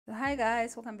So hi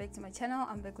guys, welcome back to my channel.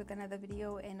 I'm back with another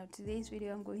video, and on today's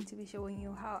video I'm going to be showing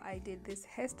you how I did this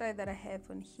hairstyle that I have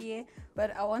on here.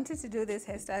 But I wanted to do this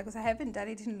hairstyle because I haven't done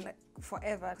it in like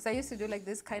forever, because I used to do like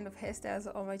this kind of hairstyles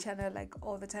on my channel like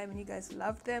all the time and you guys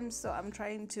loved them. So I'm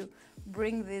trying to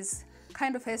bring this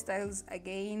kind of hairstyles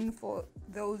again for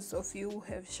those of you who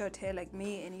have short hair like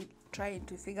me and you trying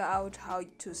to figure out how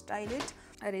to style it.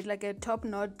 I did like a top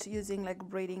knot using like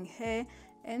braiding hair.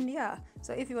 And yeah,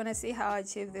 so if you want to see how I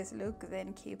achieve this look,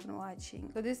 then keep on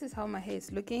watching. So this is how my hair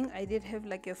is looking. I did have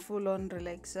like a full-on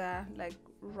relaxer like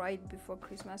right before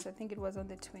Christmas. I think it was on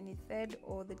the 23rd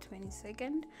or the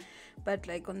 22nd, but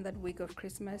like on that week of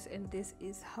Christmas. And this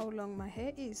is how long my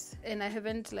hair is, and I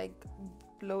haven't like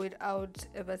blow it out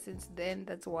ever since then.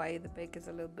 That's why the back is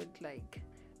a little bit like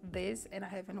this, and I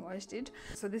haven't washed it.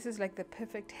 So this is like the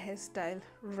perfect hairstyle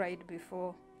right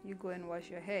before you go and wash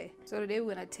your hair. So today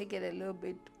we're gonna take it a little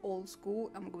bit old school.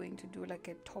 I'm going to do like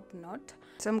a top knot.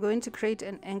 So I'm going to create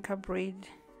an anchor braid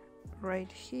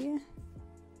right here.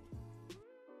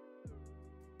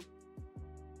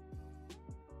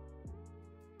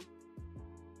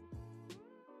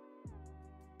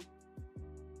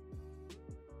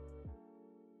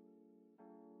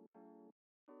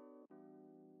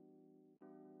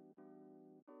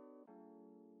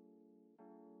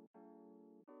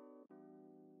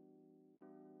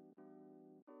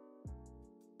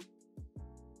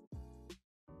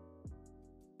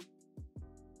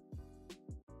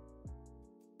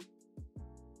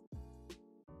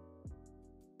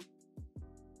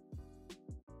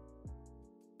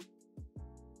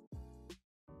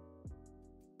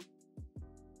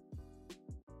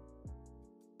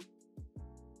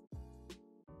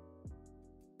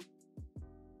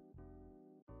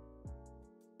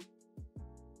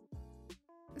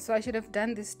 So I should have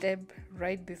done this step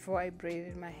right before I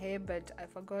braided my hair, but I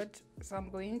forgot. So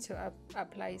I'm going to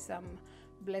apply some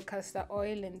black castor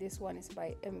oil, and this one is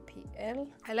by MPL.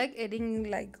 I like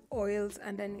adding like oils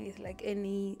underneath like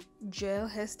any gel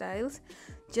hairstyles,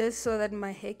 just so that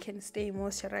my hair can stay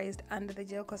moisturized under the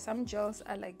gel, because some gels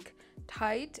are like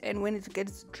tight, and when it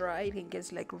gets dry it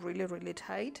gets like really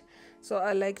tight. So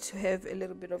I like to have a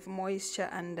little bit of moisture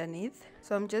underneath.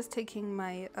 So I'm just taking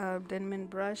my Denman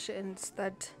brush and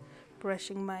start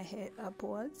brushing my hair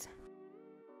upwards.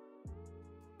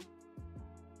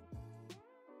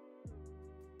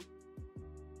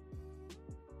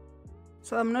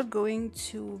 So I'm not going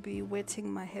to be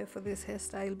wetting my hair for this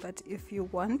hairstyle, but if you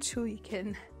want to, you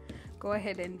can go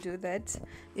ahead and do that.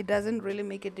 It doesn't really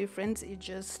make a difference. It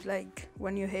just like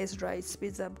when your hair is dry, it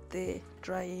speeds up the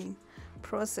drying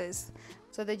process.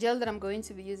 So the gel that I'm going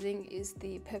to be using is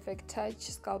the Perfect Touch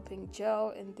Sculpting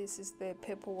Gel, and this is the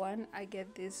purple one. I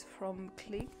get this from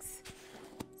Clicks.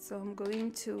 So I'm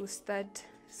going to start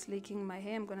slicking my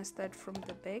hair. I'm going to start from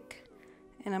the back,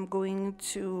 and I'm going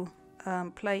to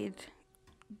apply it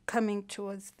coming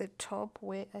towards the top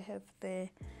where I have the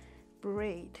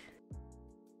braid.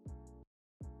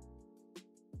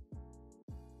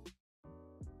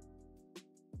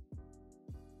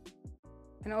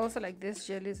 And also like this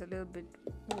gel is a little bit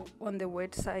on the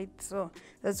wet side, so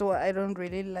that's why I don't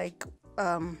really like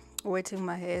wetting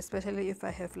my hair, especially if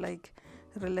I have like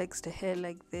relaxed hair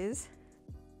like this.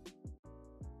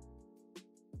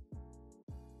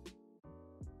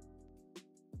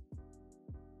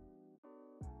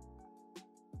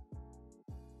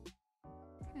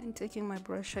 And taking my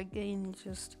brush again,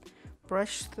 just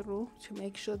brush through to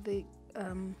make sure the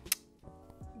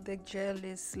gel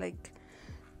is like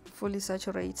fully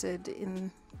saturated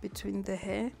in between the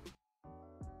hair.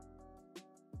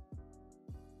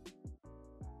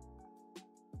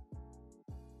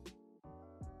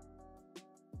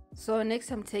 So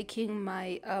next I'm taking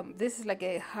my this is like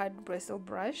a hard bristle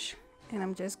brush, and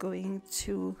I'm just going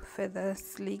to feather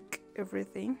slick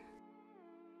everything.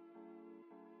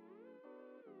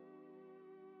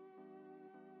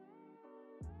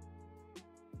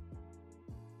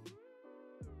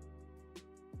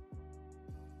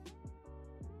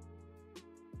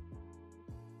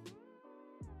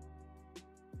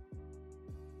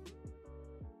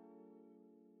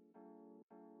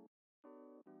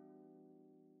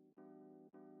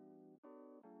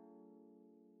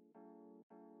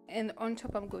 And on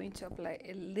top I'm going to apply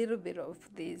a little bit of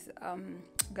this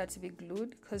Got2be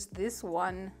glued, because this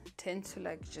one tends to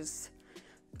like just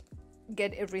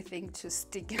get everything to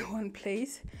stick in one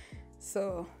place.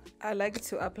 So I like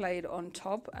to apply it on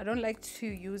top. I don't like to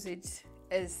use it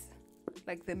as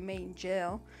like the main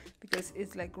gel because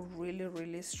it's like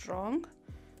really strong.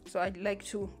 So I'd like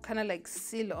to kind of like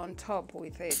seal on top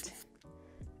with it,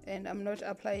 and I'm not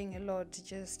applying a lot,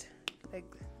 just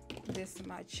like this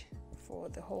much for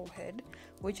the whole head,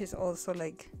 which is also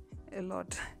like a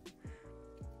lot.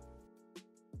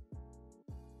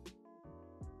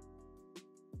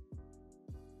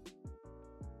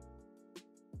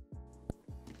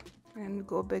 And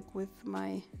go back with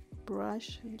my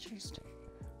brush and just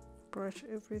brush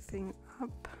everything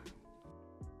up.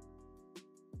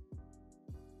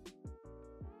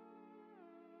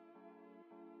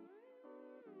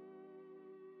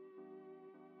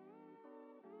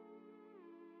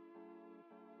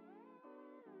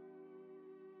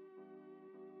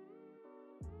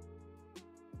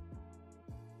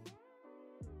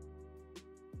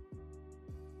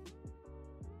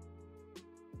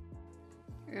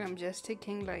 And I'm just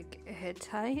taking like a hair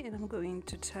tie and I'm going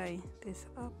to tie this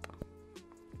up.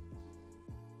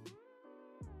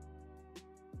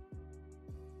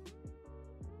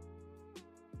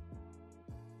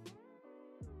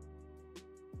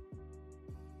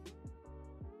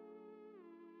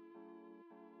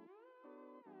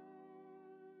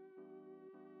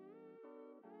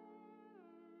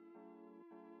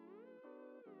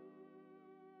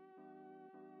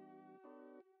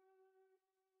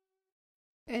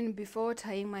 And before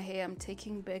tying my hair, I'm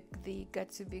taking back the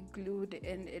Got2be glued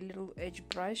and a little edge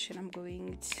brush, and I'm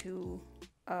going to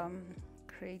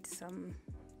create some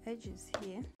edges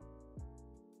here.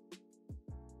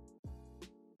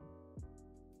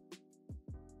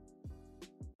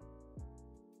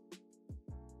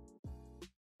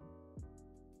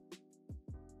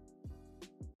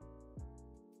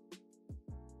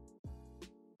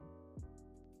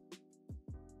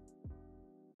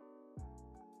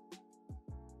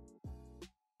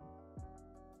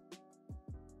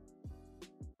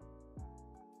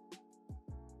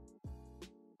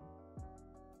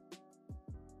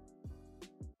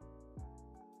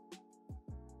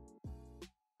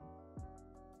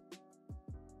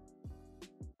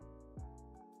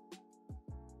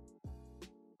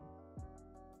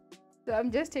 So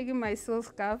I'm just taking my silk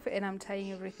scarf and I'm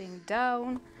tying everything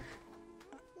down,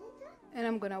 and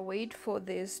I'm gonna wait for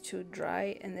this to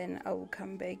dry, and then I will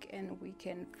come back and we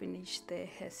can finish the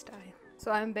hairstyle.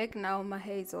 So I'm back now, my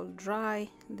hair is all dry.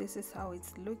 This is how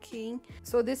it's looking.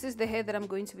 So this is the hair that I'm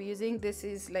going to be using. This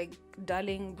is like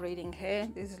darling braiding hair.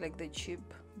 This is like the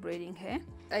cheap braiding hair.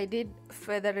 I did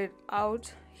feather it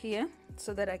out here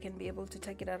so that I can be able to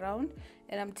take it around,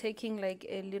 and I'm taking like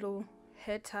a little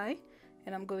hair tie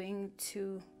and I'm going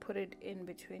to put it in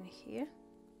between here.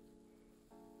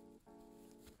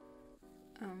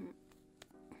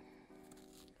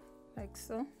 Like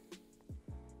so.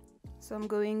 So I'm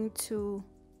going to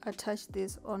attach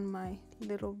this on my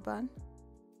little bun.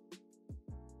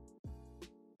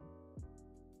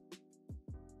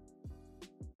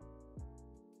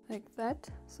 Like that.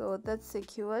 So that's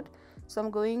secured. So I'm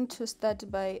going to start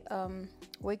by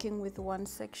working with one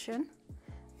section.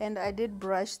 And I did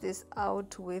brush this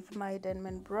out with my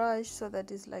diamond brush so that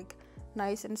it's like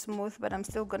nice and smooth, but I'm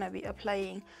still gonna be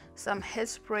applying some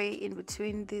hairspray in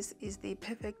between. This is the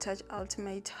Perfect Touch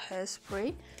Ultimate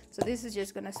hairspray. So this is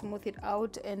just gonna smooth it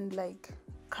out and like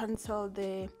cancel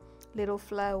the little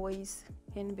flyaways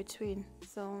in between.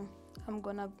 So I'm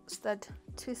gonna start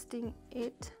twisting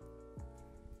it.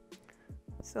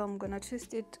 So I'm gonna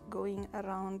twist it going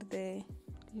around the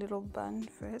little bun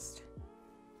first.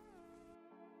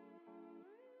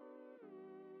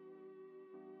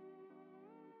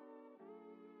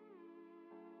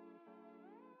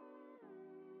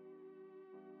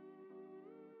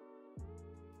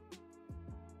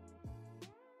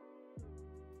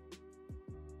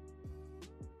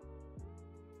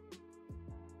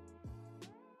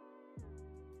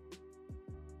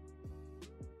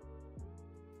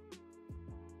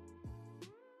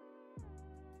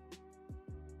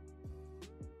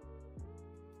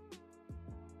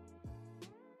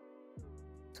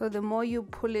 So the more you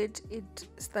pull it, it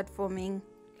starts forming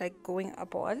like going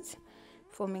upwards,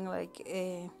 forming like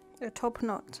a top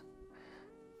knot.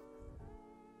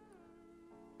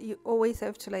 You always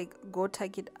have to like go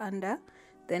tuck it under,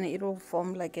 then it will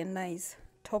form like a nice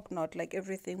top knot, like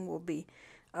everything will be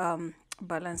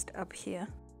balanced up here.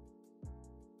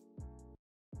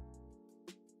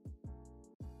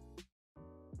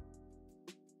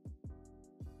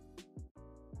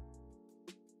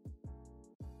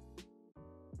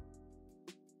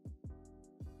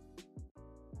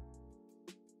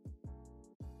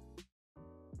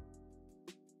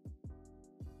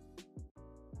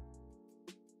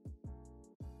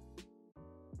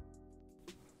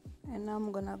 And now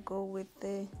I'm gonna go with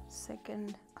the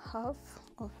second half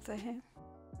of the hair.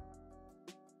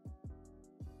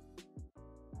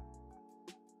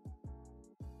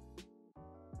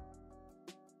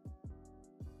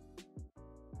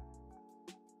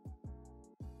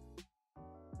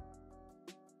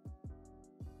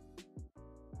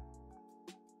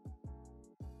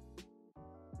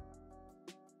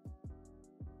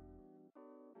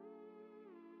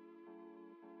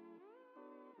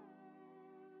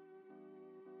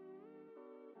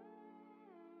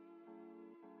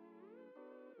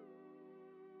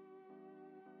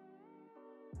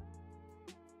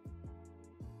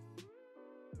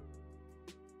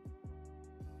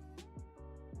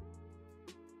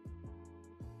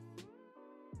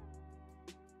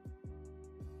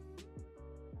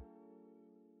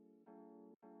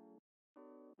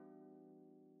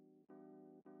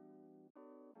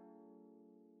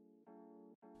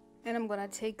 And I'm gonna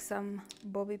take some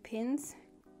bobby pins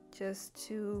just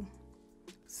to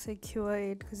secure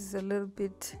it because it's a little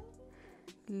bit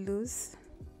loose.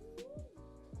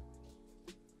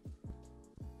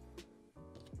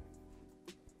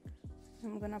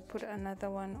 I'm gonna put another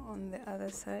one on the other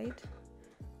side.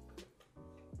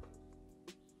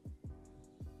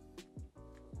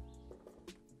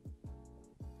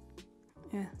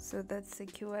 Yeah, so that's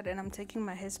secured, and I'm taking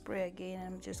my hairspray again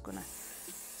and I'm just gonna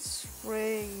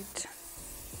spray it.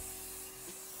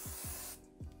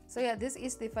 So yeah, this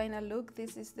is the final look.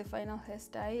 This is the final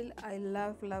hairstyle. I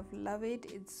love it.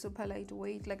 It's super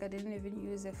lightweight. Like, I didn't even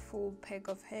use a full pack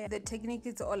of hair. The technique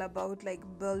is all about like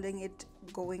building it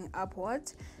going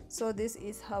upwards. So this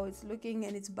is how it's looking,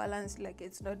 and it's balanced, like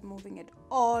it's not moving at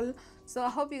all. So I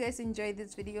hope you guys enjoyed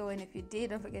this video, and if you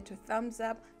did, don't forget to thumbs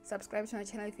up, subscribe to my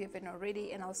channel if you haven't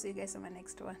already, and I'll see you guys on my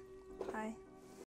next one. Bye.